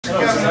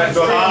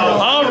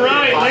All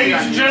right, ladies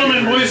and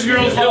gentlemen, boys and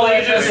girls of all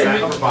ages,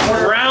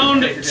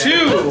 round 2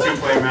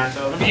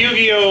 of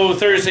Yu-Gi-Oh!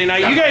 Thursday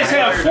night. You guys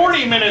have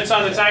 40 minutes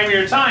on the timer.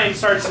 Your time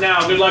starts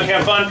now. Good luck,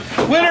 have fun.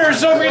 Winners,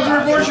 don't forget to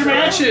report your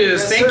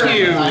matches. Thank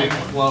you.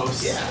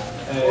 Close.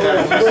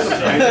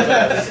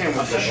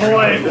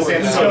 Boy,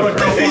 let's go with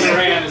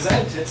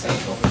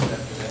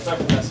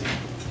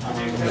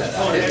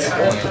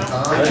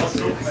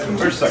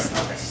First second.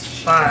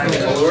 5.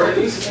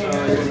 Seems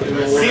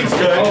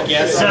good.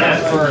 Yes.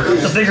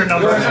 7. The bigger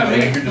number. On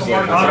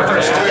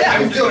first. Yeah,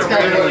 I feel it's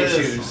kind of really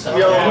choose.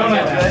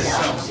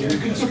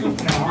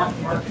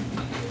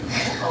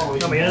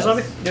 No, me and a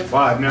zombie? Yep.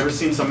 Wow, I've never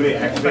seen somebody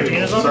activate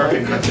a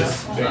Sarkin with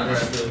this big.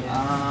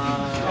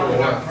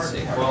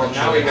 Well,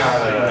 now we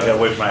got. I gotta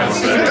wait for my own.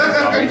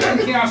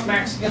 Chaos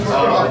Max.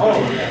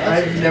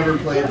 I've never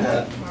played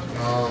that.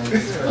 I lost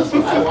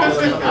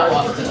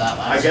to that last.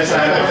 I guess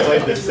I haven't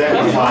played this set in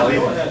a while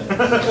either.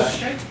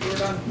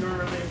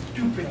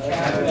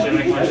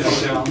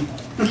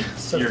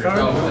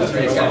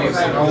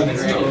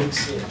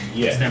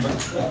 Yeah.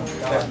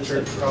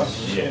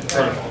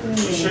 You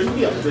shouldn't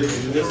be able to do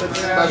this at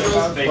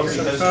because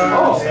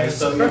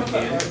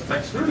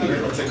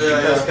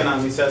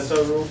Konami says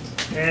so rule.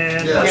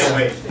 And Can't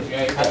wait.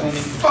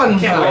 Fun.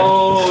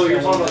 Oh,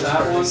 you're talking about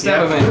that one? Because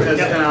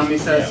Konami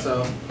says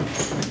so.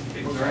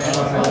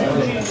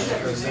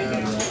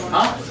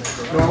 Huh?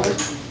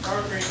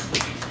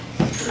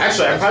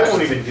 Actually, I probably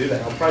won't even do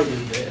that. I'll probably do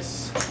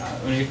this.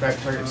 When you crack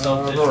target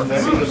self, You're good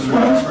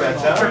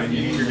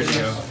to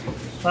go.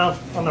 well,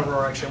 I'll never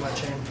roar actually on my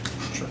chain.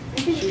 Sure.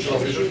 Did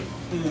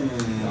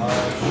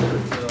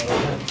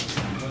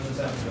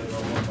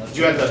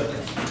you have the?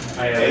 I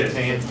had it.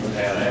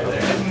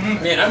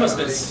 Man, I must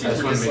have been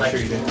super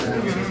dyslexic.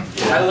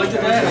 I looked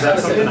at that. Is that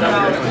something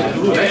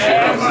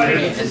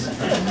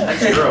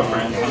That's your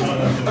girlfriend.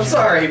 I'm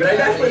sorry, but I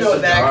definitely know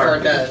what that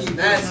card does.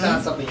 That's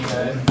not something you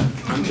know.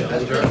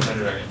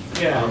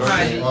 Yeah.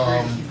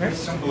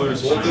 We'll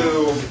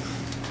do.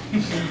 You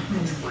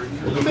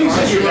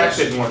guys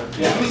didn't work.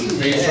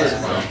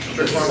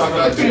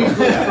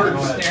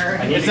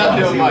 It's not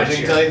doing much, I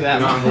can tell you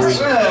that much.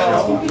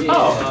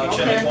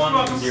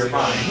 You're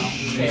fine.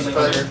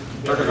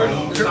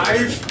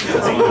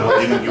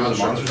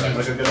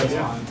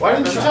 Why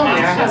didn't you tell me?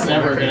 That's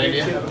never a good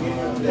idea.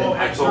 I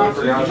totally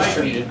forgot.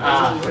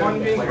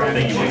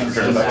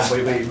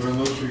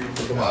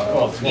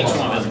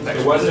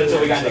 It wasn't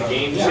until we got into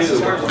game 2.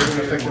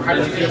 How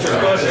did you get your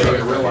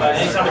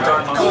anytime the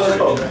dark monsters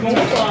go.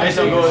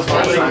 Anytime go as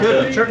far as they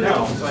could. Sure.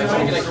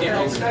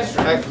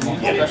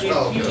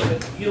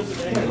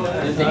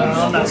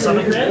 Not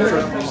summon.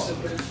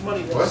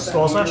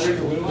 Skull Slash?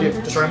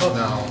 Destroy both?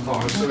 No,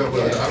 I'm still gonna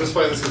play it. I'm just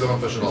playing this because I'm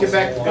official. Get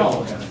back to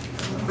go.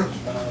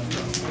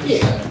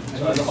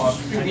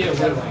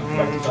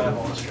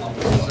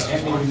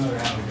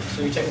 So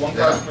you take one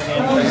card from your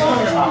hand.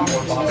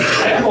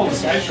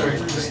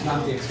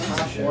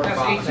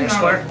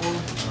 Square.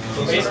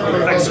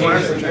 Back to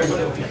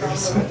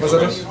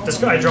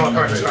square. I draw a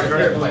card. Discard a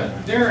card.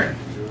 Darren.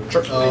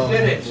 They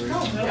did it.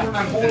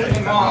 I'm holding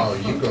him Oh,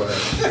 off. you go ahead.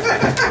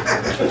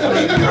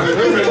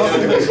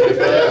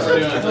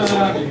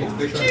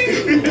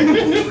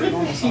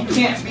 He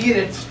can't beat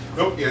it.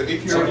 Nope, yeah,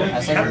 if you're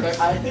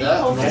that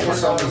normal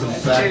sum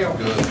isn't that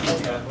good.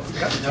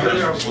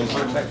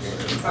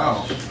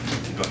 Oh.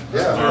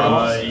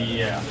 Yeah.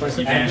 Yeah. Josh,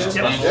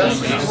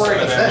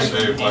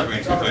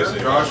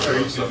 are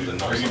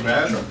you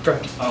mad?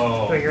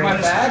 Oh, you're My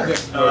in bad?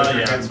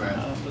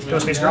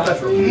 Ghost Beast Group.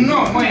 No,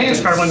 my hand's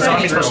Discard one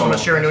zombie, special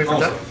unless you're renewing from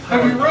death.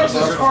 Have you read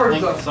this card?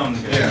 Yeah.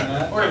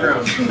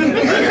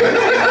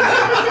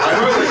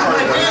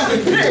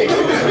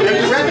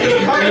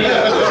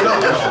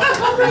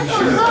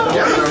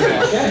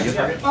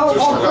 I'll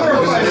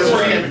clarify this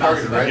for you.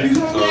 Right? You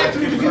only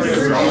activate the other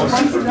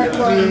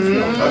player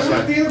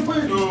can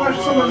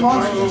special summon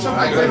monsters.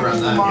 I can run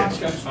that.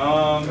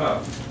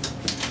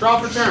 Draw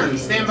for turn.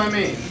 Stand by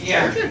me.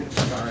 Yeah.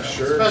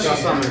 Sure. Special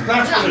summon.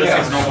 That's what it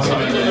is.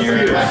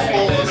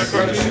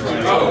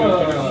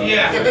 Oh,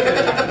 yeah.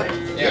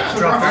 Yeah.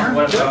 Draw card.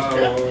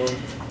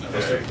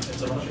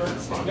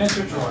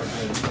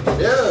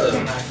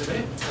 Yeah.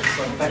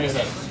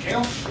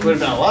 Would have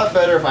been a lot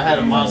better if I had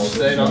a monster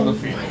state on the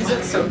field.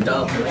 It's so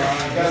dumb.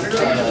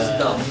 It's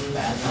dumb.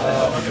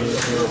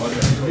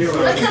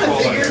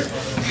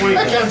 I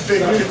kind of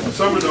figured.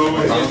 Some of those.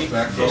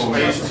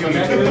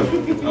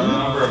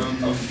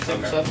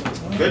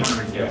 Good.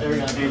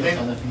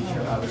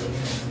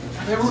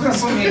 They were gonna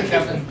put me in,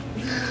 Kevin.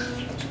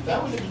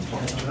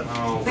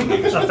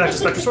 Effect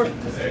Spectre Sword.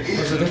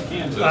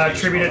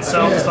 Tribute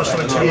itself,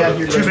 special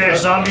summon 2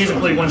 banished zombies,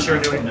 including one share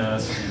doing.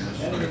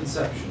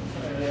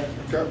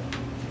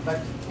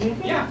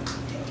 Yeah.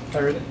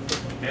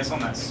 Based on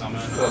that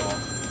summon.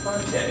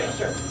 Yeah,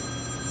 sure.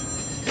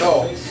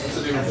 Oh, that's a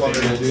different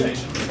flutter to do.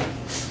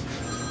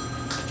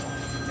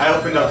 I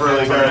opened up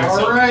really good.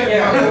 Alright,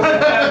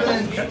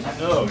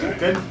 Oh,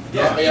 good.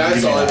 Yeah, I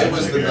saw it. It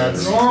was the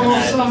nuts. normal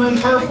summon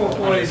purple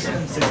poison.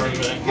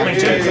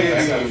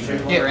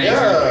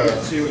 Yeah.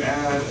 To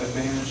add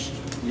advanced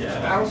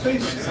battle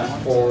phase?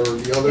 For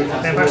the other.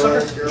 Vampire Sucker?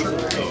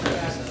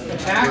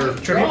 Attack,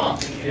 draw.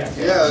 Yeah,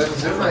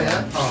 that's different,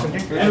 yeah.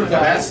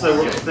 That's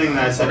the thing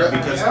that I said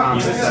because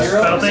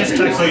Battle phase,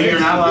 check. so you're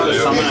not allowed to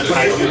summon a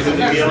kaiju in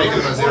the field if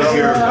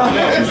you're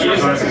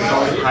going to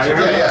control the kaiju.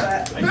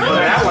 Yeah. But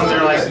that one,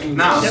 they're like,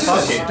 nah,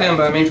 fuck it. Stand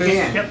by me, You please.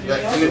 can't. Yep.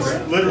 And it's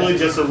literally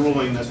just a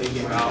ruling that they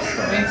give out.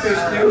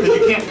 Because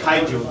you can't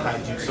kaiju a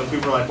kaiju. So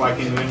people are like, why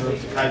can't you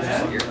interrupt the kaiju?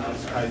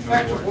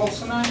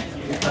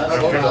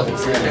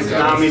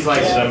 Nami's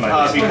like,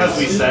 because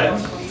we said.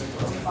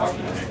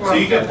 So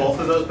you get both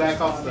of those back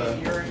off the.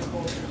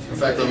 The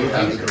fact that we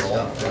have the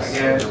draw.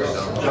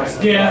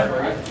 Yeah,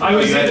 I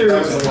was either.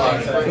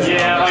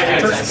 Yeah, I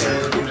did.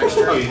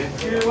 Oh, you did?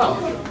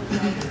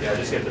 Yeah,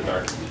 just get the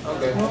dark.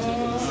 Okay.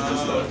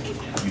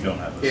 You don't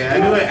have Yeah, I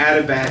knew it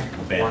added back.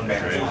 one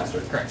banish,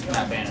 right? Correct,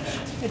 not banish.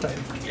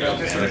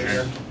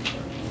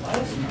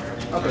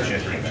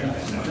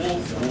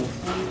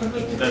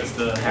 That's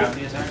the half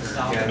the attack?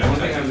 Yeah, the one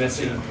thing I'm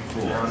missing to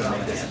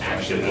make this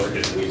action work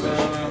is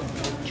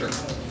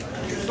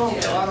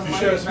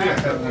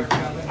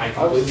I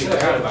completely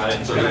forgot about it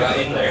until we got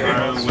in there.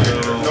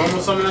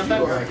 Normal summon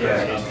effect?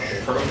 Yeah.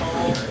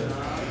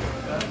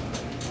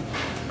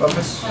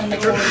 Bumpus.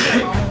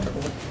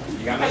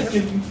 You got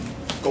me?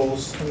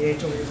 Goals.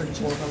 28 over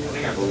 34.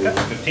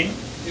 15?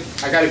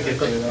 I gotta get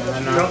there.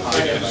 I'm not.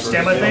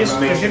 Stand by phase. I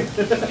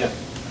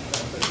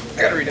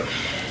gotta read it.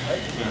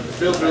 It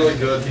feels really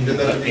good. He did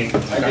that at I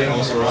did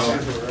also wrong.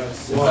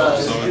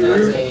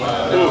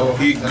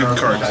 Good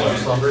card.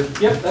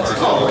 Yep, that's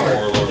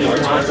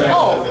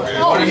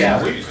Oh, yeah.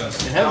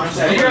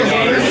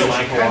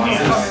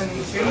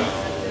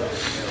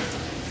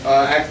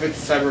 Activate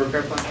the cyber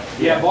repair plan.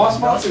 Yeah, boss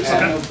monsters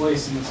have no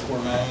place in this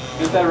format.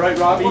 Get that right,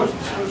 Robbie? I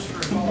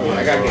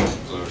got game.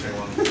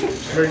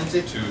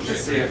 Emergency.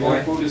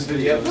 Quote this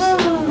video.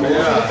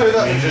 Yeah.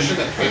 Magician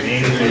that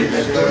came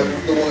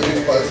the one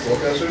who buys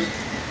spellcasters.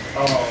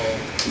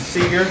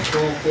 Senior.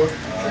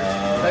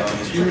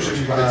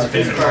 Fusion buys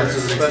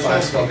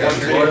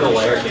spellcasters. Or the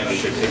layer can't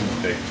should take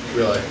big.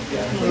 Really?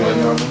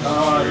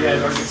 Yeah,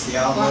 Darkest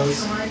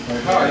Diablos.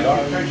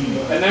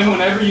 And then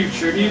whenever you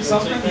tribute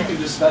something, you can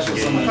just special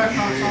summon.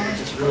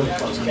 Just really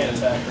close can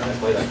attack,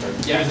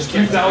 right? Yeah, just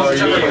 2,000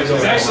 tributes.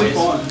 It's actually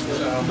fun.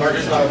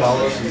 Darkest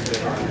Diablos.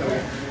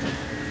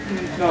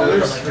 No,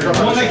 there's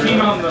one that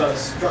came out in the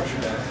structure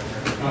deck.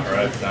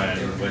 Alright, 9.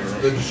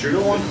 The shooter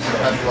one?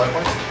 Has your life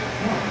points?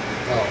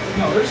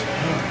 No, there's.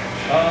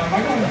 Am I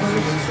going to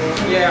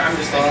Yeah, I'm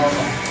just thinking.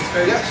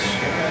 Yes.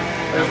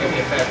 There's going to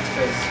be effects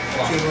because.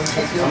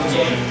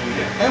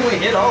 And we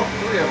hit all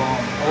three of them. Oh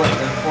wait,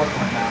 the fourth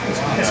one now.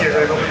 Yes, you're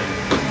right.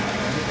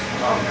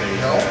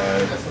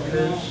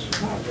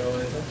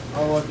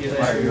 I'll look you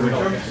there.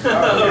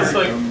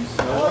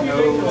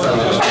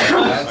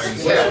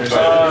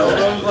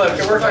 Look,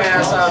 we're my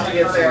ass off to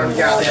get there. We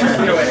got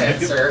there. Go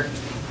ahead, sir.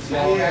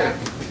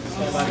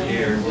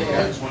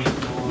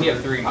 We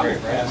have 3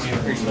 great, right?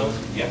 3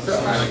 spells? Yes.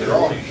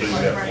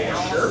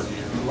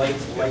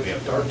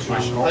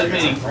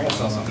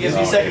 Gives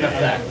me second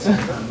effect.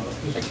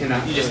 I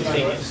cannot. You just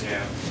take it.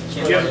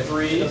 Can you have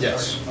 3?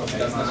 Yes.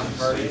 That's not a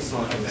party.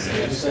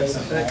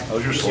 How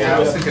was your soul? Yeah, I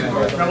was thinking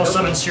about Rebel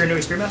summons your new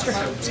Spearmaster.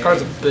 This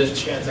card's a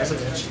bitch. That's a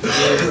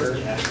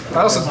bitch.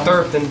 I also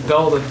derped and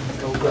belled a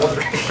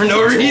for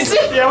no reason.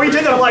 Yeah, we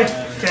did that. I'm like,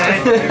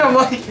 okay. I'm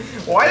like,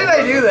 why did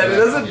I do that? It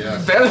doesn't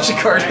banish a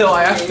card until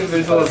I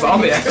activate until a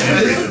zombie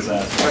activates.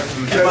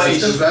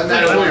 Does that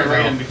make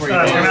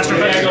Spearmaster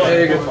effect.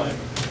 There you go.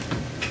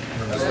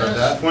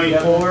 that?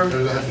 24, Or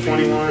does it have to be-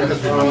 21, it has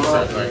to be one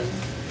set, right?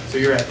 so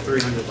you're at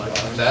 300 life.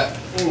 That?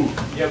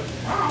 Yep.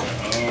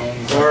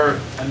 Or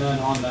And then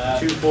on that.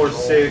 2, 4,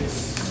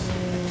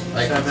 6,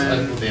 I can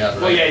 7, the ad,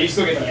 Well, right? yeah, you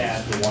still get the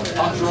ad.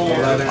 I'll draw.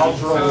 11, I'll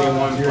draw.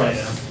 71 plus.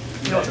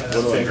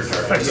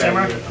 Effect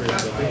Samurai.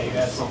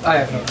 I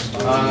have no.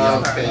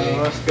 Okay.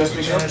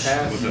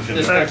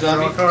 Effect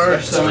draw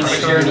card. Summon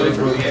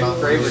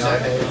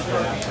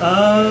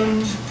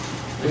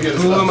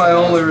Who am I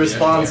only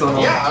response on?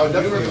 Yeah, I would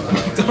definitely.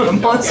 A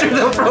monster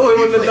that probably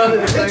wouldn't have done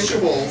anything.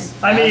 Rituals.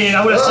 I mean,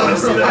 I would have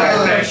summoned the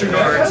extra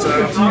card, so.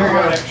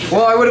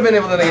 Well, I would have been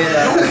able to negate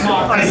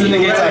that. Because it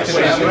negates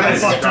activation. I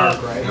fucked up.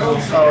 Oh,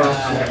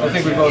 I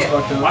think we both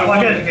fucked up. Well,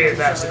 I gotta negate it,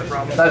 that's the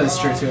problem. That is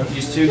true too.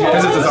 Because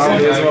it's a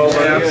zombie as well.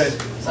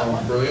 But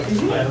Brilliant.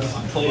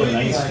 Play a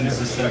nice,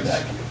 consistent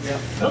deck.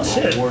 Oh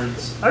shit.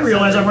 I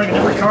realized I'm running a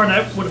different card and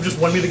that would have just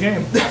won me the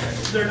game.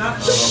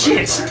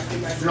 Shit!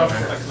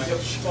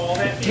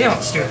 Damn,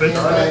 I'm stupid.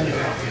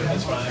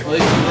 Well,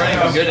 you're running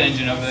a good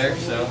engine over there,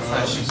 so.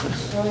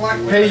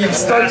 hey, you've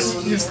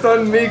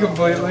stunned me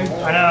completely.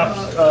 I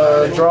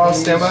know. Draw,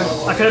 standby.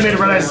 I could have made a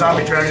red-eyed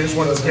zombie dragon just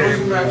won this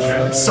game.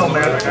 I'm so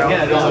mad right now.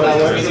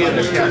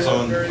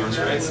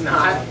 It's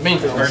not. Mean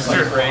Sure.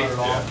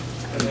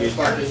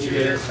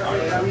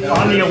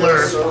 On the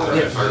alert.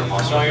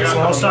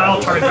 Small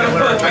style, target the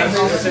alert.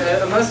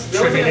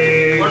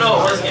 Tributing. Well,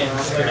 no, it was game.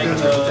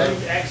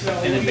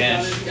 An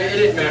advantage.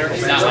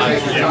 Not mine.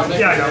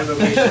 Yeah, I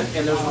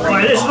know.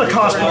 Right, this is the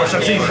cost portion.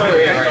 I'm seeing. You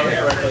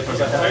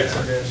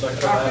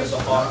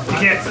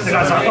can't. The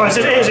guy's not. Oh, it's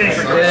any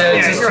card.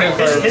 Yeah, you're right.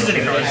 His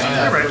any card.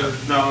 You're right.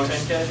 No,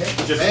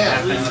 just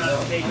happens.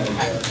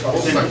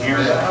 It's in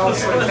here.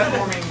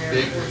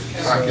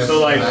 So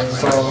like,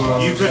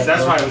 you could.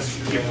 That's why I was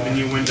giving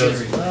you Windows.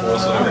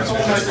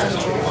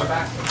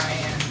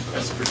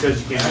 That's because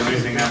you can't do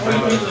anything after. And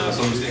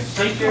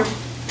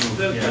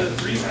then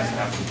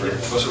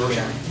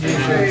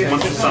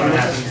once the summon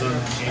happens, then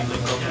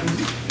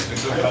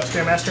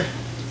Grandmaster.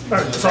 Or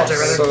solitaire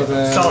rather. So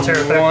then Solitaire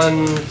effect.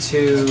 1,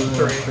 2,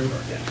 3.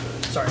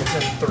 Sorry,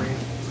 that's 3.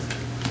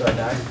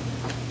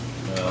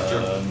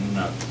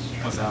 No.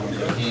 What's that one?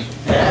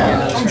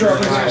 I'm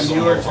dropping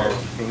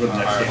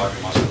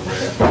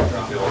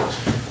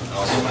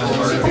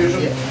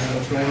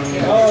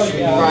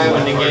Brian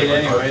would negate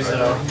anyway,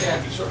 so.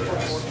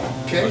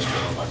 Okay.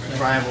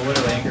 Brian will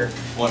Widow Anchor.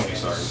 One,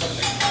 sorry.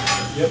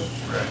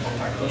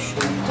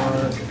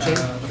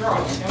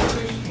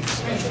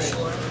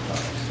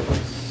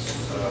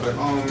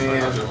 oh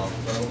man.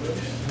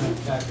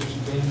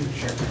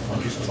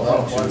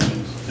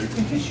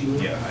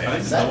 Yeah, I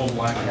think double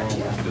black and roll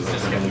because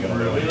that's really good.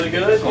 Really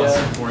good?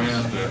 Yeah.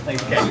 Forehand.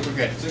 Okay, we're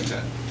good.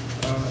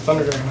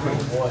 Thunder Dragon.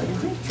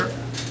 Sure.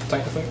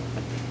 Tank effect.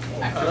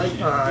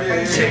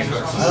 Change.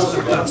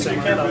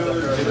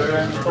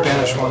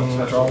 Banish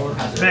 1, draw 1.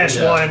 Banish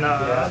 1,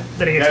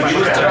 then he gets my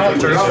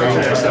turn.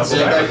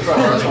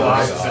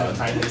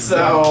 So.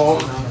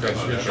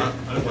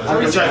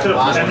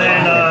 And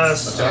then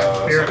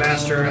Spirit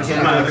Master and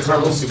then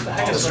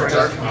Destroy.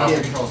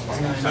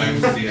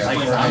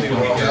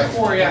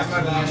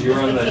 You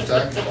run the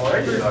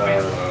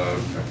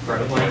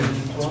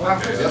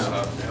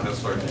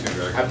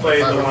I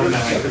played the one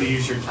that I could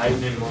use your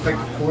Titan in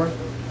one.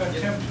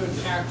 Attempt to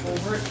attack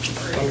over it.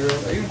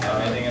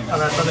 On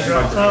that Thunder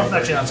Dragon. Oh,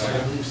 actually, that's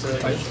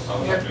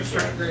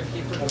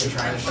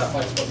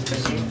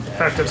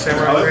effective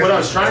Samurai. What I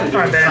was trying to do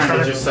was trying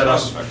to just set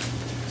up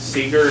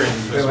Seeker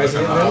and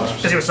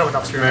Because he was summoned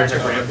up Spirit Magic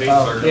Magic.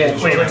 Rampage.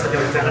 Yeah. Wait, what's the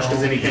deal with Banish?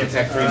 Because then he can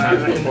attack 3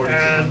 times before he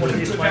And put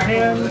these in my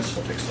hand.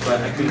 But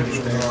I couldn't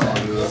do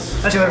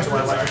Actually, that's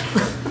what I like.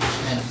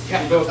 I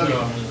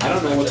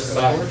don't know what's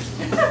up.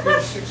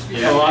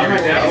 Yeah, a lot of my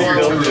decks are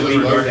built to be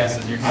decks.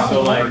 So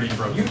like,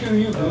 You do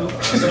you, boo.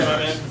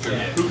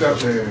 Who got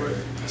there?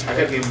 I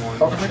got game 1.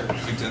 Clock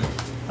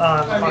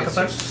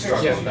effect.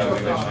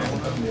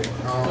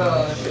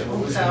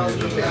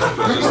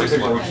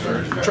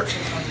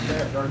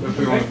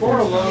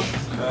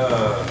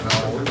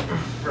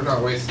 We're not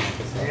wasting.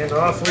 And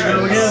off we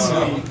go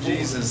again.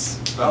 Jesus.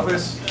 I'll do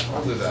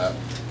that.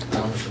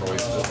 I'm just gonna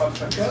waste it. I'll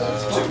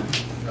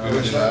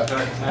do that.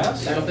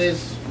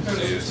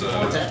 Is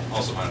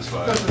also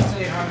 -5. Because it's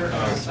 800.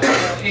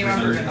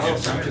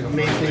 800.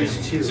 Main phase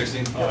 2.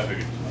 16? Oh, I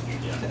figured.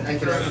 I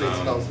can activate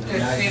spells. It's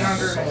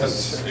 800.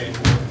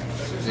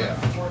 Yeah.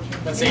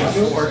 That's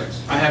 8-4.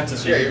 I have to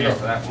Yeah, you go.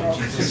 for that one.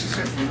 Jesus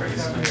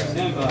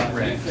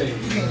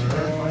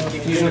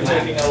Fusion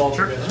attack.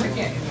 Sure. I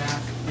can't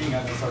do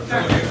that.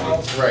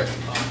 Right.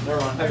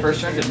 My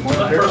first turn did more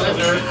than hers.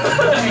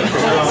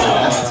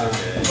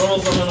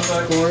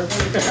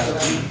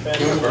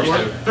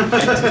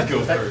 Go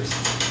first.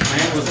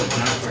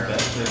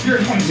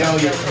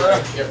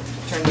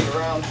 Turned it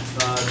around.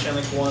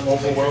 Channel 1,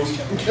 Mobile World.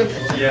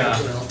 Yeah.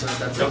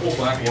 Double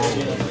black and roll.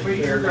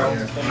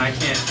 And I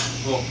can't.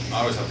 Well, I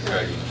always have to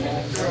drag you.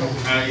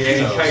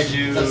 yeah,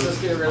 Kaiju. Let's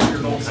just get rid of your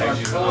gold star.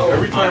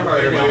 Every time I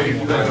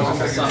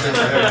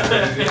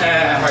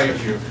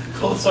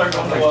Cold Sark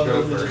on the one.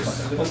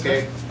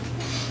 Okay.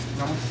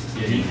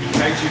 Yeah, you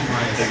Kaiju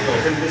I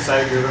couldn't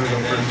decide if you were going to go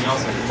first.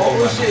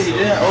 Oh shit, he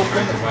didn't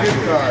open the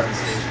gift cards.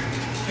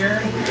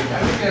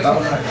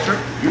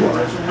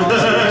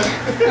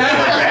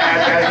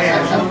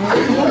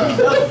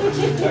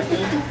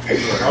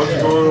 How's it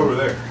going over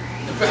there?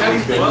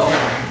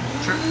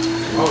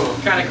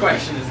 What kind of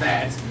question is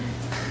that?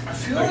 I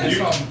feel like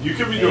You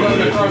could be doing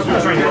it.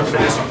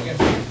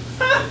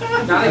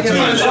 Not against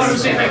my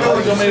saying I don't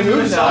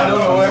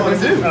know what I'm going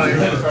to do.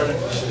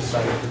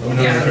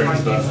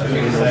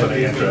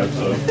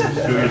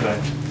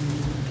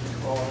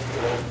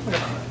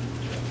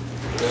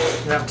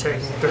 I'm taking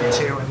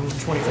 32 and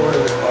 24.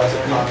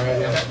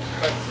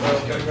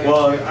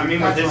 Well, I mean,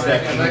 with this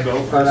deck, can you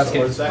go first? that's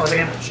good. or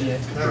second? Once again.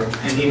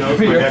 And he knows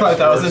my You're deck's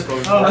 5,000.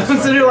 first, Oh, I'm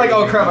sitting here like,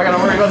 oh crap, I gotta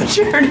worry about the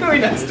chair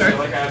doing next I turn. feel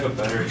like I have a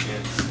better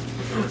chance.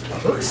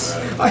 Oops.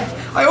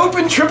 I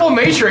opened triple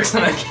matrix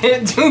and I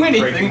can't do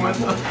anything with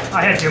them.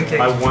 I had Doom King.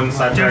 By one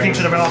side. Doom King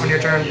should have been off on your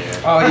turn.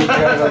 Oh, you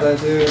forgot about that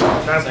too.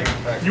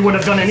 You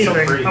wouldn't have done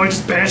anything. I would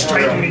just banish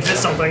Titan when he did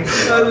something.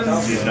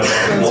 That's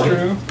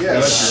true.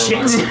 Yeah.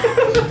 Shit.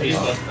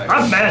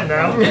 I'm mad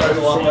now.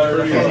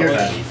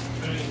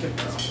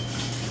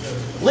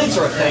 Links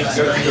are a thing.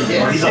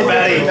 He's a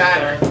fatty.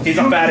 He's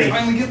a fatty.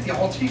 Finally get the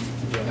ulti.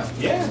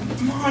 Yeah.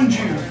 Come on,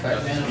 Jude.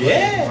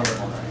 Yeah.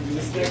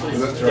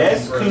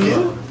 That's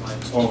cool.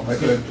 Oh, I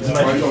could.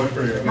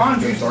 Come on,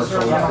 Jude. Dark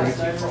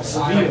Deserve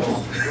Souls.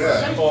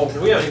 Yeah. Oh,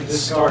 we haven't even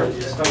started.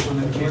 Let's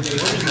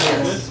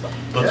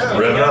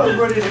rev it up.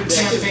 Everybody to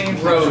campaign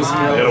Rose. I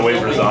gotta wait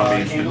for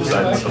zombies to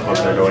decide what the fuck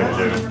they're going to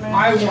do. I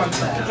want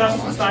that.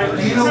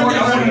 You know what? I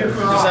want your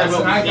cross.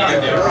 And I got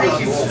it.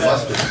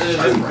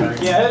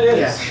 Yeah, it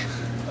is.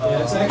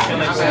 Yeah, it's actually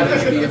not bad it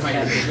would be if I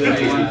had a good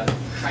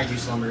Kaiju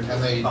Slumber. And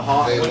they let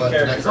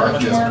Necron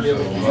He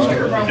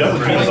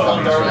doesn't choose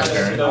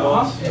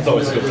zombies. That's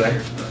always a good thing.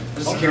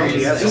 Just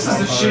curious. This is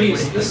the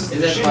shittiest. This is the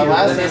shittiest. My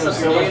last name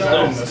was No,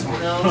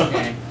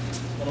 Okay.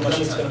 One of my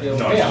shit's gonna be able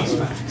to No, pay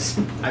it's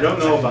out. I don't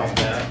know about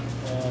that.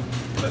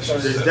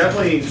 There's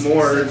definitely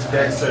more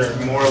decks that are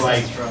more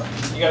like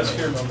You got a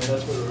sphere number,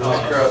 that's what it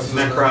was.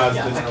 Necros.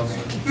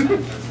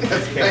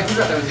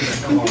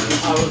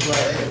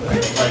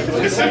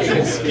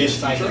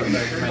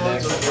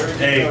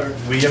 Hey,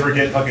 we ever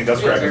get fucking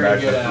Gustcracker back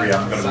for 3,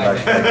 I'm gonna be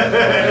back.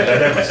 That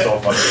deck was so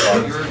fucking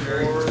fun.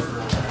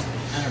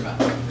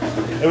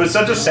 It was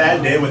such a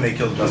sad day when they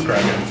killed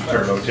Gustcracker in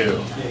Turbo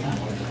too.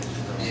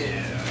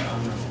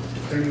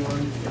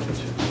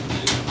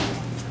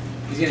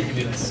 He's gonna hit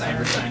me with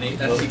Cyber Shine 8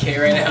 FPK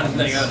right now. I'm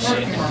like, oh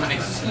shit.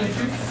 Nice.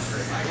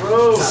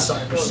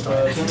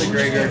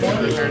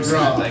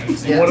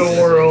 What a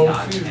world.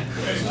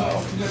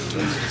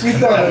 You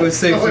thought it was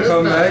safe to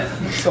come back?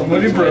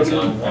 Somebody broke it.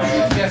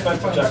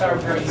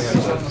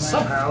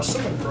 Somehow,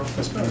 someone broke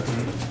this better.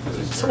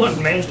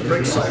 Someone managed to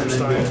break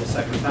Cyberstein.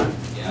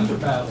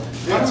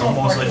 It's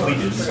almost like we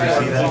did. Did you see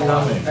that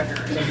coming?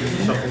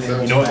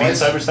 You know what means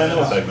Cyberstein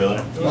looks like, Billy?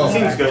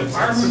 Seems good.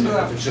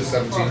 It's just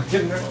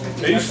 17.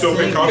 Hey, you still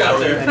make coffee out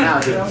there?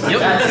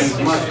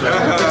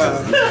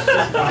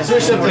 I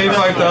wish I paid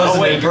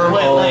 5,000 in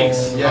purple.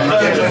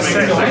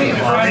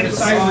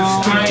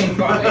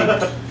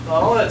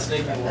 Oh, that's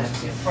Snake.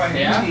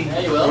 Yeah, you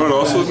You know what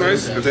also is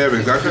nice? If they have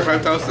exactly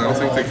 5,000, I don't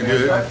think they can do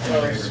it.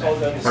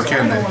 Or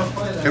can they?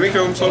 Can they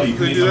kill themselves? You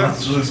can do that?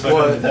 If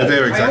they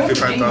have exactly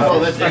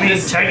 5,000. I mean,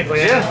 technically,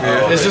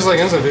 yeah. It's just like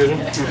Instant Fusion.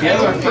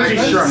 Yeah, I'm pretty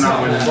sure I'm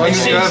not winning. As long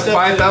as you have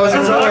 5,000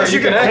 As long as you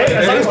can act.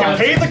 as long as you can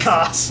pay the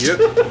cost. Yep.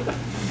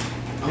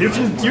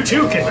 You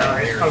too can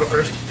die. I'll go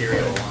first.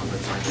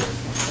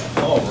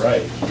 All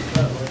right.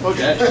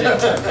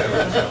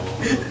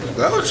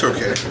 That looks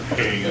okay.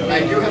 Here you go. I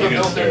do have a You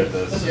can stare at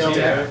built-in this.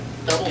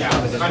 double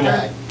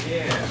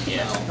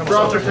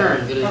Draw their turn.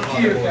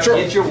 Sure.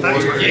 Get your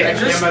warrior.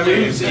 Yeah, my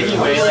moves.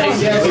 Anyway,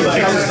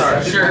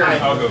 Sure.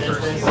 I'll go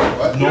first.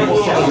 Normal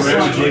full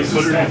rage, like,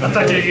 put her in. I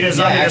thought you did a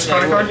zombie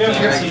discard card.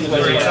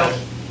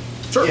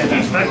 Sure.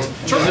 Effect.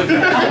 Sure. Second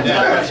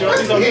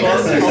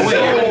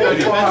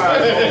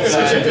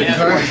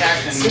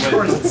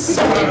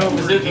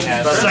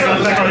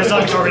effect on his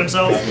zombie target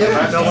himself.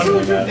 No one.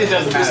 It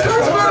doesn't matter.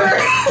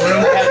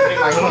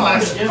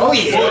 Oh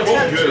yeah.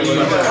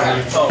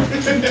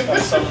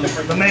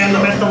 The man, the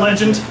myth, the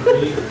legend.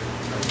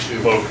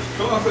 Vote.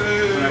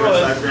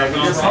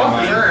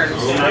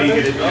 Now you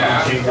get it.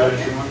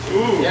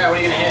 Yeah, what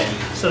are you gonna hit?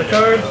 Set a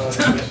card.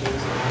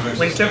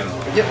 Link chip.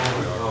 Yeah.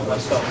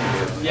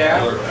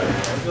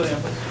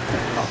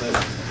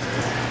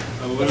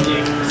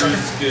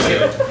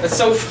 That's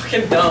so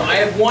fucking dumb. I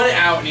have one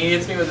out and he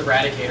hits me with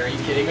Eradicator. Are you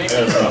kidding me?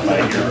 That's not my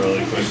gear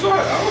really quick.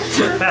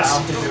 Pass.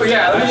 Oh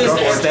yeah, let me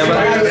just Stand by. I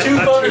have 2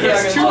 phone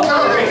hits. 2 You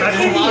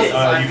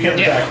can't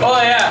attack.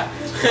 Oh yeah.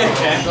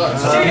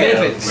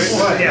 Minifits.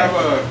 Yeah.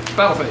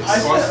 Battle phase.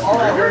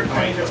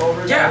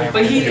 over. Yeah,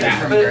 but he. But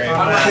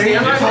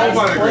I'm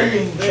not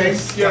playing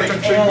this. Yeah, you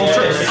can change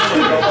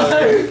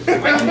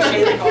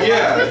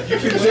Yeah, you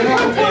can change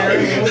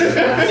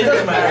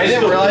I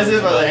didn't realize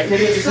it, but like, I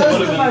couldn't just put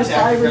him in I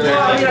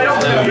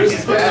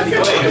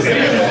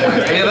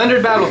have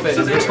entered battle phase.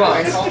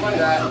 Response.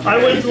 I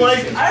would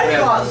like. I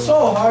thought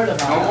so hard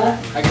about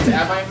it. I get to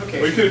add my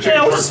invocation.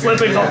 Yeah, I was just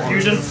flipping called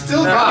fusion.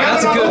 Still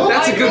That's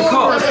a good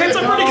call. It's a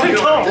pretty good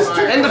call.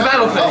 End the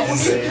battle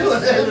phase.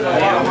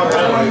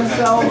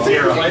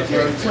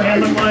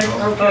 Land them like.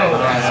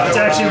 Oh, it's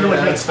actually really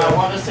good I stuff.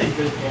 want to say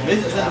good game.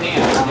 This is a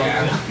man.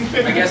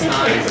 I guess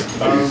not. If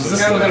it's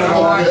not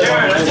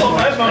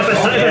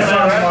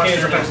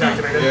monster effects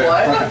activated.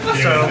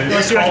 So,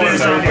 let's do it as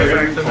zombie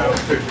effect.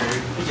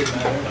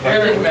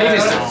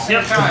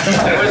 Yep.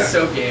 That was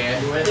so gay.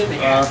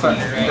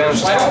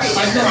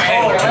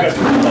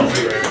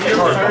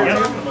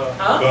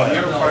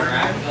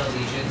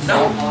 No.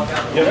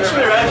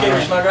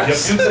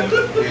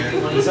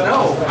 No,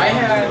 I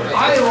had. I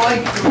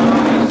like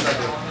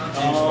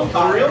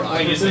For real?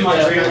 I just think I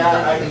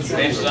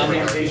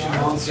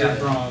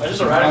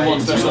just a radical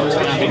special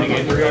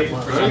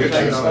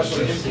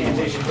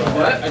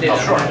What? I did.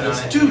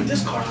 Dude,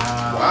 this card.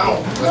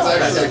 Wow, that's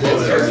actually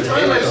Every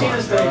time I've seen good.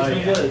 this thing, it's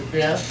been good.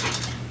 Yeah.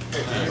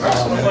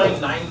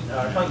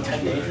 I'm playing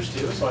 10 dangers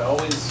too, so I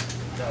always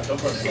don't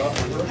put stuff.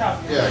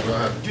 Yeah, go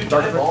ahead. Dude,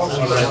 Dark Ball is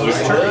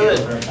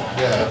good.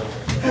 Yeah.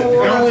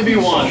 Can only be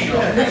one.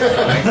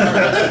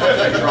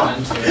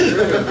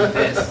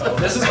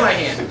 This is my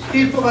hand.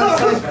 People that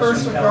say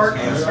first of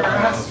darkness. I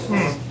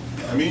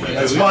mean,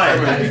 It's fine.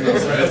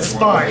 It's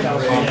fine.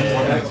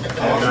 Yeah,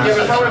 but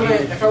if I would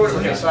have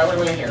okay, so I would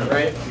have went here,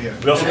 right?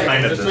 We also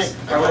kind of this.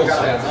 I would have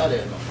got that.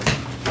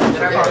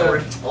 Then I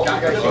would have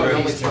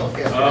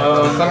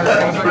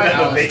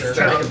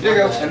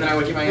and then I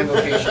would get my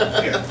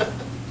invocation.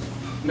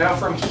 Now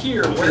from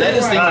here, where That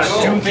is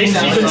Doom makes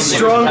it even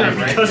stronger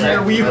because of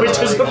your Wii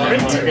Witches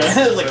Apprentice.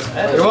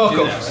 You're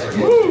welcome.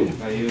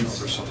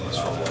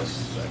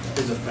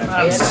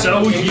 I'm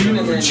so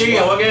huge.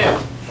 Chia, what game?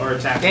 Or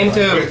attack. Game 2.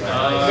 Go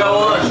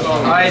on.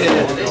 I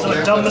did. It's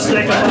a dumb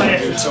mistake on my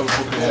end.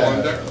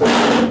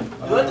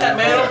 You let that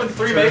man open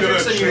 3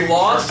 Matrix and you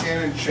lost?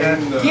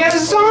 He has a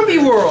zombie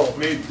world.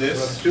 Made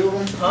this. 2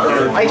 of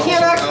them. I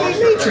can't activate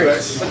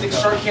Matrix. but the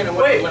start cannon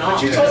Wait, went but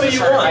off. you told me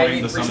you won.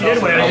 You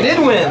did win. I did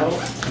win.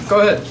 Go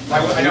ahead.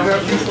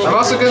 I'm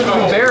also good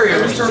with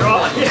barriers.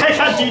 Yeah, I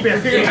got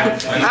D-barrier.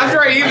 After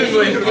I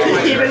evenly.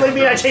 Evenly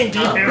me, I changed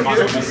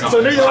D-barrier. So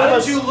neither one of How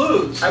us. did you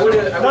lose? I would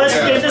have. No,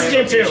 this is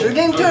game 2.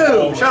 Game 2.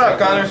 Shut up,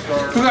 Connor.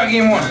 Who got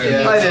game 1?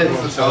 I did.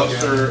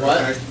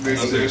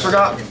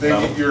 Forgot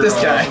this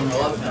guy.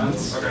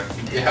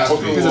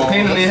 He's a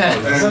pain in the head.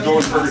 And then go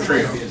in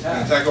Purgatorio.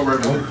 And attack over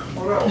everything.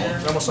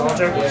 Almost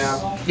solitaire?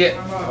 Yeah.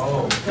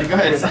 Go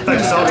ahead. Back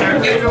to solitaire?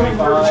 Then go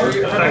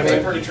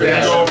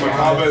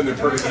Makaba and then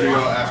Purgatorio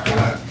after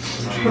that.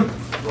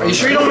 Are you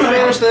sure you don't want to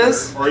banish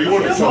this? Or you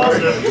want to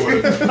Positive.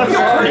 I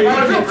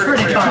feel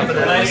pretty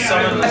confident. Nice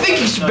summon. I think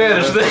you should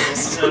banish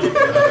this. I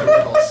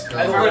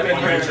would have been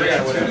pretty sure I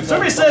would have.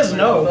 Somebody says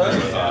no.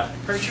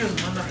 Pretty sure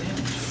it's one of them.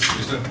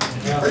 I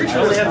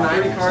only have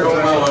 90 cards.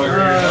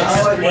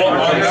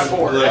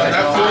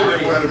 That field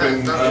would have been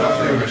enough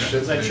damage.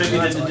 I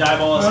tributed to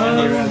Diabolus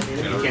and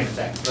you can't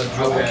attack. So it'd be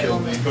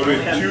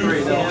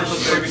 2, 4,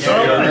 6, So, I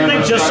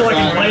think just so I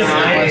can play the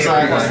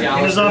game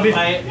in a zombie.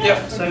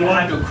 Yep. So you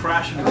want to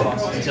crash into the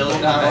boss. Until it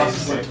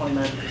dies.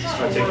 29.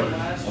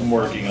 I'm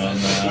working on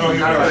No, that. he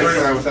was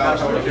 39 without.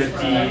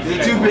 Is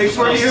it too big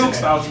for you?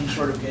 6,000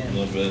 short of game. A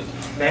little bit.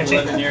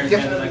 11 years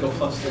and I go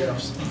plus 3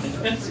 ups.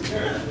 Back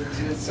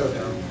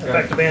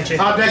to Banshee.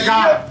 Top deck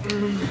got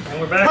And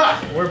we're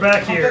back. We're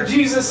back here.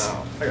 Jesus.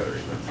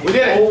 We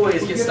did it.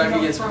 Always get stuck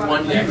against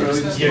one deck.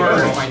 It's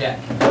burns my deck.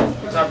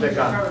 Top deck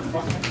got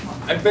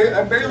I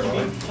barely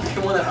beat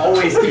the one that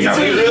always beats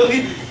me.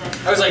 Really?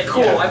 I was like,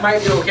 cool, I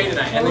might do okay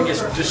tonight, and then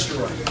gets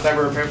destroyed.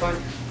 Cyber repair plan?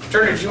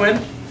 Turner, did you win?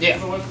 Yeah,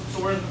 over.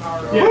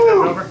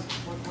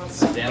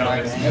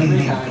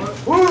 Every time.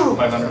 Woo!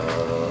 500.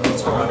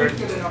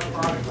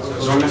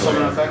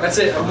 That's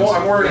it. I'm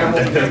worried. I'm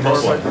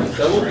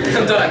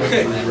done.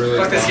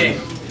 Fuck this game.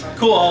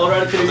 Cool, I'll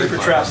eradicate you for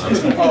traps.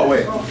 Oh,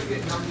 wait.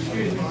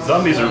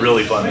 Zombies are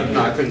really fun.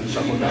 No, I couldn't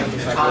shuffle back.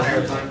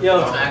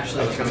 Yo,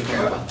 Actually, I don't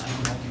care about that.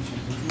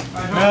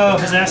 No,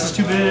 his ass is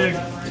too big.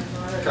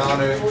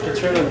 Connor.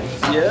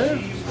 yeah?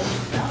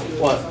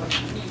 What?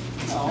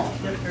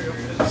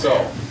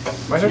 So.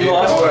 My turn? You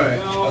lost? I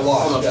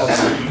lost.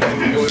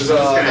 It was, I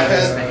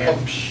had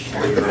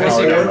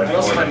What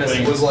else am I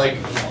missing? it was like,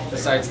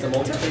 Besides the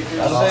multi-figures?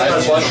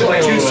 I flushed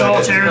it. 2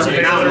 solitaires and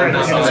another.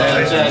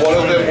 One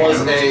of them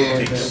was a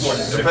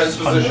defense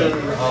position,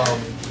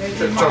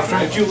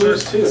 Did you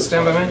lose too?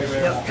 Stand by me.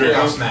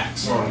 Draco's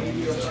Max.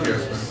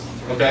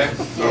 Okay?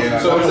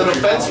 So it's an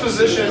offense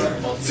position,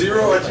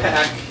 0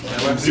 attack,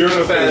 0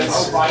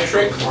 defense,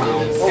 trick. Oh,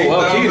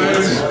 well, and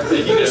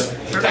you just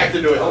attacked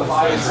into it.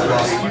 What?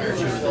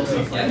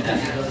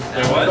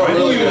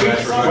 Really good.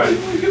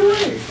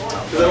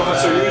 Because I don't have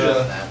Saruja.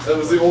 That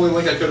was the only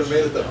link I could have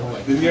made at that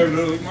point. Didn't you have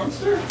another League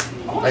Monster?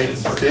 I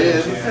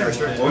did.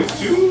 Only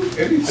 2?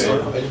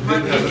 Anything.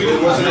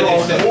 It wasn't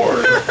on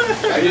board.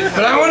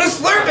 But I want to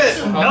slurp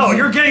it! No,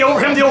 you're getting over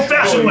him the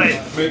old-fashioned way.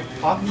 Take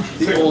that one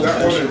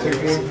and take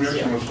one from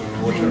your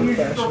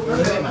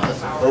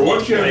Monster. Or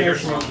what you have in your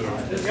Monster?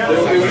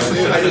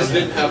 I just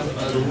didn't have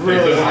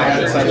really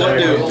high. What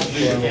do?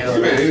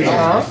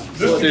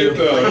 Just to get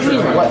the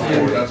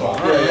board, that's all.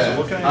 Yeah.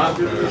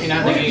 You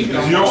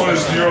don't want to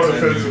 0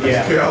 defense with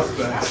chaos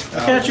back.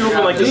 Can't you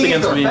open like this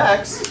against me?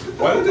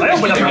 Why did they I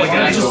opened up really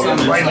good. I just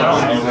right now.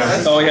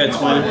 Oh, yeah,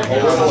 20.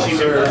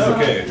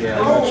 Okay.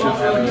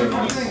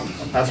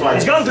 That's why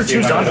He's gone through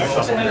 2 zombies.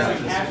 Was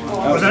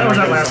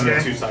that last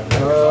game?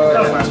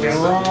 That was last game.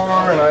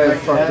 And I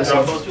fucked this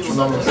up.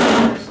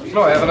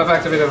 No, I have enough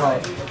activated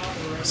heart.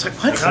 It's like,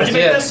 what? How'd you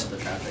make this?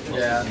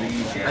 Yeah.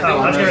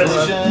 Oh, how'd you get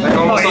this? I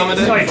almost summoned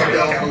it.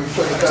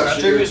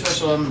 Tribute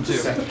special M2.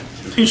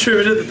 You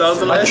tributed the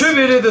 1,000 I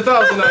attributed the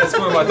 1,000 Knights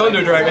for my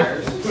Thunder Dragon.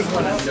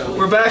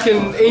 We're back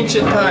in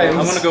ancient times.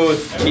 I'm gonna go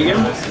with Keegan.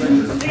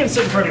 Keegan's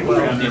sitting pretty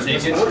well.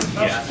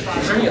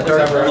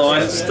 Although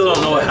I still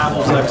don't know what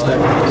Happel's next deck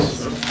is.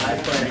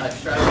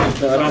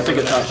 I don't think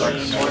it top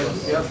decks.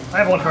 I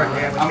have 1 card in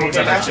hand, which means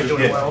I'm actually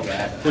doing well.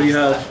 What do you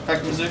have?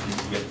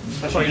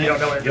 That's why you don't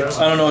know what it does.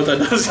 I don't know what that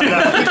does.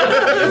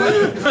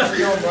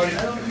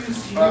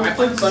 I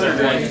played Thunder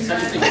Dragon.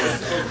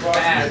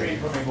 Bad.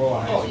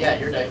 Oh yeah,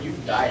 you're dead. You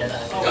died of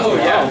that. Oh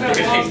yeah.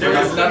 There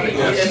was nothing.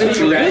 And then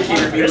he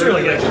eradicated me. It's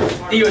really good.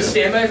 He was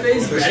standby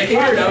phase,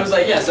 eradicator, and I was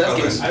like, yes, that's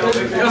good. That was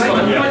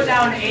fun. Put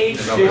down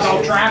H.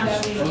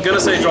 I'm gonna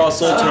say draw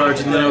Soul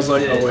Charge, and then I was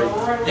like, oh wait.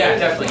 Yeah,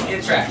 definitely.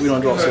 It tracks. We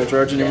don't draw Soul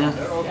Charge anymore.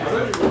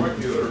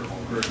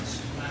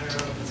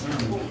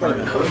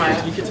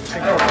 You just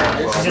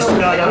got just come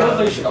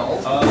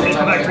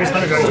back 3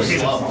 Thunder Dragons this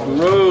season.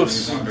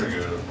 Gross.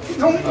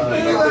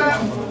 Yeah,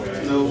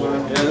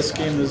 this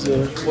game is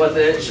What,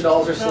 the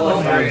Shaddolls are slow?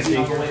 Or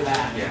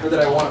that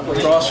I want to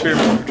play? draw Sphere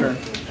for turn.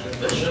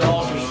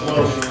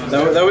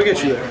 That would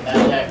get you there.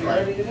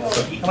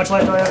 How much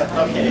life do I have?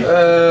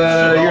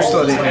 You're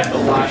still at 8.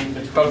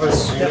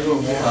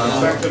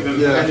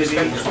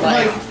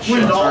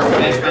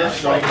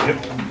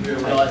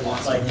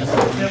 Like just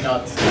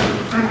nuts.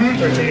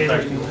 13.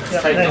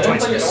 Yeah, and then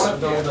 26.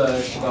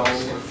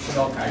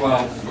 Rob,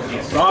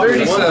 what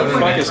the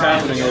fuck is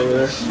happening over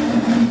there?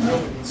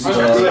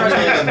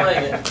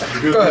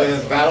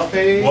 Battle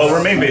phase. Well,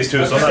 we're main base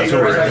too, so I'm not too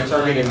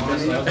worried.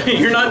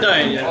 You're not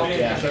dying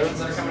yet.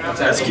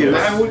 That's cute.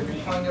 I would be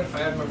playing if I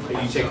had my.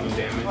 You take no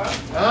damage.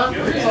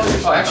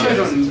 Oh, actually, I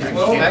don't.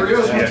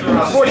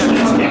 Unfortunately,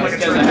 this game like a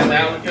Because I turn. have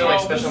that one feel like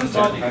special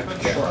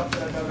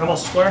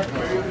Almost square.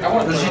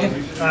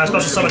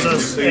 Special summon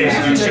does a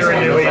Sheer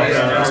Renew, a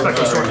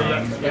Spectral Sword from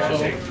them.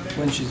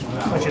 When she's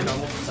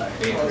double.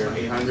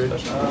 800.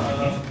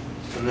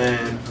 And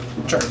then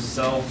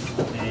self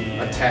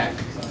and attack.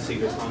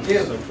 Secret Hunt.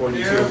 So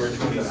 42 over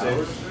 26.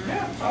 I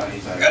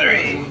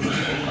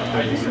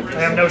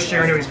have no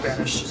Sheer Renew, he's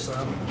banished, so.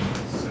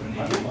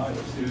 So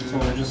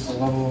we're just a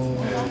level.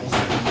 I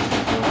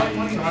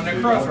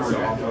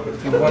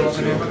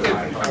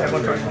have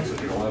one card.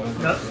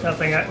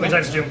 Nothing, we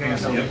just do game.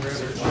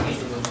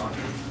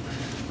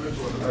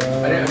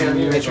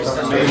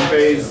 Main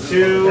phase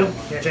 2.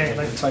 Can't change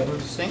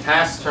anything.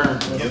 Pass turn.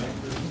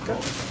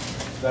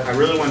 I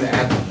really wanted to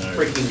add the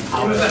freaking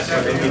power.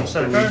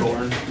 Set a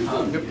card.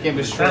 Game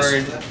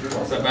destroyed.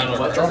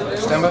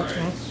 Stand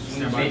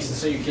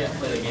So you can't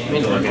play the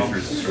game. The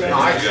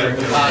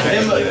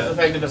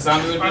fact that the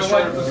zombie would be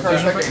short, I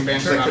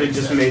could have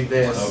just made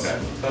this.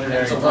 Well,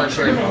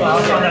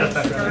 I'll draw that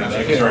effect.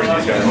 Sorry, these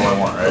guys all I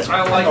want, right? I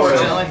like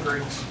original.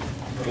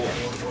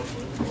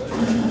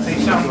 They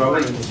sound well.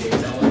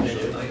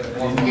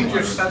 You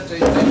just said they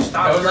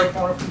stopped.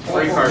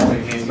 3 cards in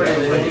hand.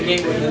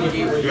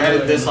 You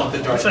added this off the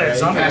dark. Actually, I have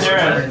zombies.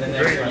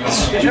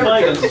 Who's you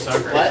playing against?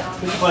 What?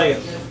 Who's you playing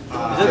against?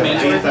 Is it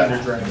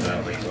Mandatory?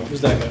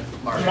 Who's that guy?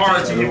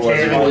 Mars, you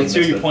can. Only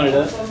 2 you pointed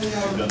at.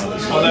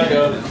 How'd that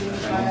go?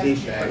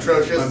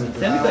 Atrocious.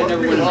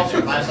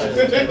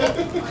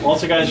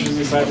 Also, guys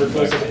using Cyber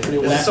Close pretty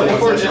well. So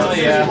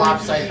unfortunately,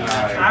 lopsided.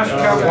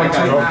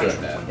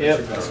 Yep.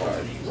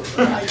 You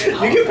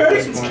get paired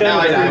against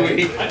Kevin every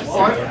week.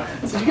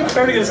 So you get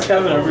paired against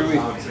Kevin every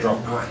week.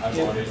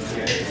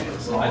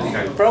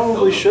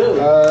 Probably should.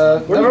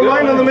 Never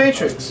mind on the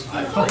Matrix.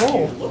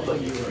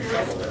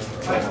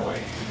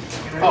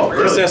 Oh,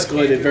 this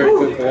escalated very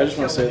quickly. I just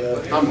want to say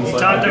that. John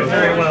did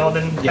very well,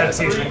 then had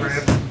Fusion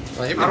Grave.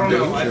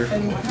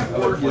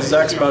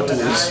 Zach's about to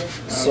lose.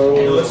 So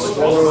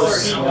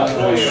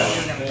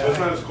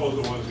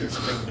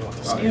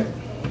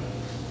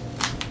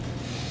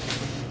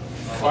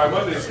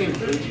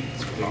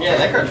Yeah,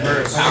 that card's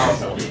very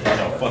powerful.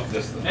 Fuck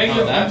this thing.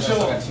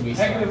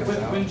 Negative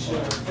with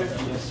windshield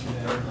 50 yesterday.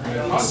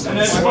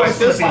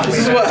 this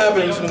is what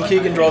happens when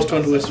Keegan draws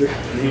Twin Twister.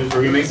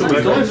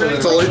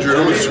 That's all I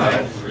drew was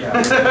trying.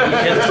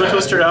 And Twin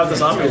Twister out of the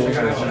zombie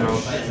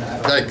world.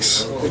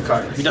 Thanks.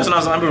 If he doesn't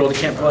have zombie world, he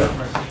can't play.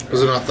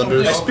 Was it not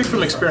Thunder? I speak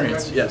from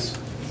experience, yes.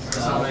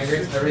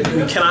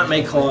 We cannot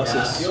make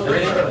Colossus zombie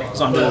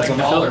worlds on the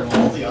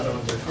field.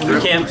 And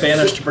we can't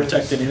banish to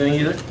protect anything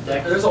either.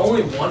 There's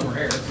only one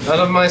rare. None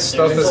of my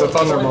stuff is a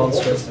thunder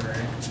monster.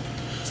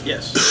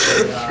 Yes.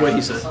 What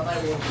he said.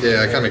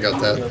 Yeah, I kind of got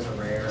that.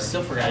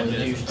 Still forgot to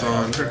use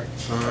Thunder.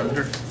 I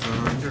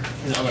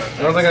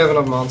don't think I have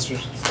enough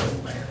monsters.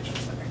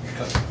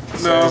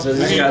 No.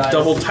 He's got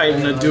double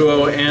Titan, a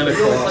Duo, and a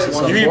Colossus.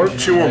 You need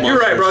 2 more monsters. You're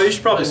right, bro. You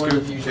should probably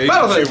scoop. Yeah, you need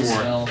 2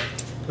 more.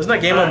 Isn't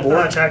that game on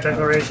board? Attack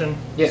Declaration.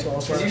 Yeah. You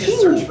can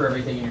search for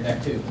everything in your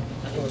deck too.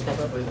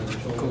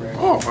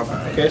 Oh,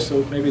 Okay,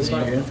 so maybe it's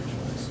not game.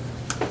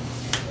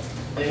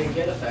 They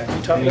get effect.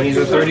 He's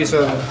a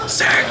 37.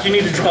 Zach, you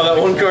need to draw that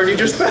one card you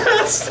just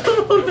passed.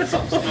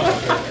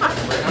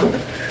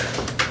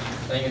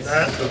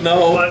 That.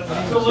 No. What?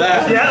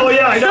 That. Yeah, oh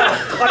yeah, I know.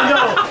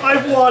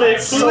 I've won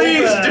it so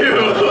Please bad. do.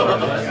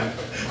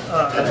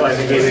 That's why I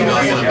think he's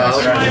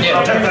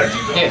I'll take that.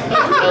 I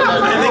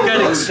think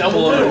I'd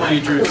explode if he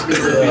drew.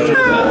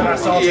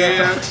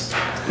 yeah.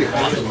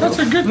 That's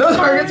a good. No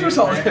targets for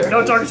solitaire.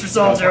 No targets for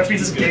solitaire, which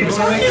means this game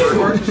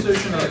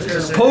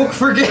is Poke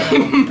for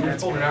game.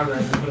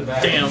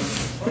 Damn.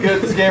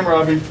 Get this game,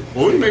 Robbie.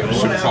 What would make a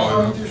super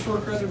solid?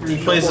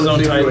 He plays his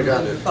own type.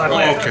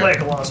 I play a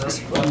Colossus.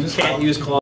 Can't use Colossus.